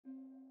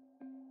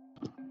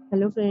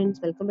Hello friends,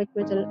 welcome back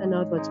to my channel and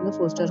now we're watching a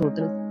 4-star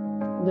hotel.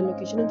 The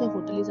location of the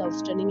hotel is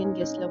outstanding and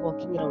guests love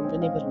walking around the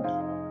neighborhood.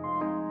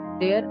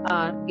 There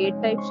are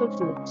 8 types of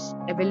rooms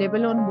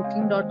available on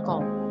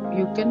booking.com.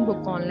 You can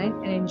book online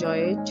and enjoy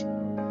it.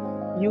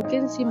 You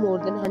can see more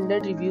than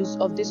 100 reviews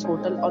of this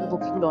hotel on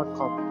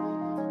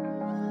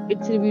booking.com.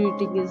 Its review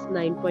rating is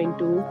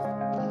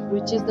 9.2,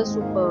 which is the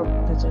superb.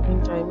 The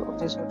check-in time of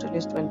this hotel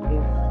is 12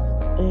 p.m.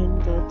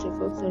 and the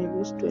check-out time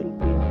is 12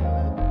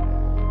 p.m.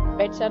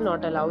 Pets are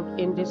not allowed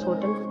in this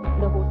hotel.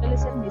 The hotel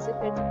accepts basic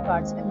credit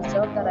cards and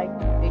reserves the right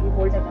to pay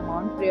hold an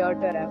amount prior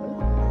to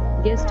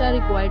arrival. Guests are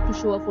required to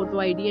show a photo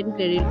ID and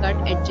credit card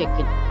at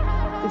check-in.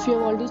 If you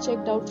have already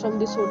checked out from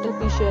this hotel,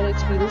 please share your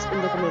experience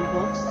in the comment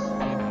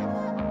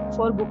box.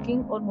 For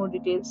booking or more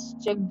details,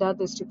 check the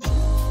description.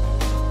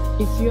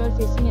 If you are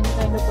facing any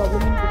kind of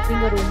problem in booking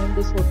a room in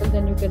this hotel,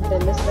 then you can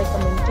tell us by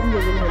commenting.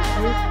 We will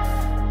help you.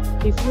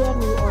 If you are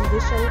new on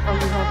this channel or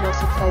you have not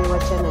subscribed our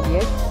channel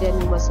yet,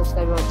 then you must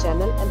subscribe our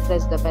channel and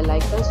press the bell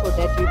icon so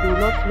that you do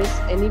not miss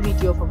any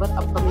video of our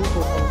upcoming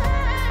hotel.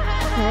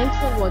 Thanks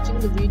for watching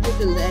the video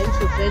till the end.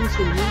 So friends,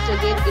 we'll meet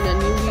again in a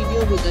new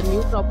video with a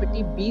new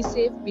property. Be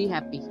safe, be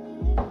happy.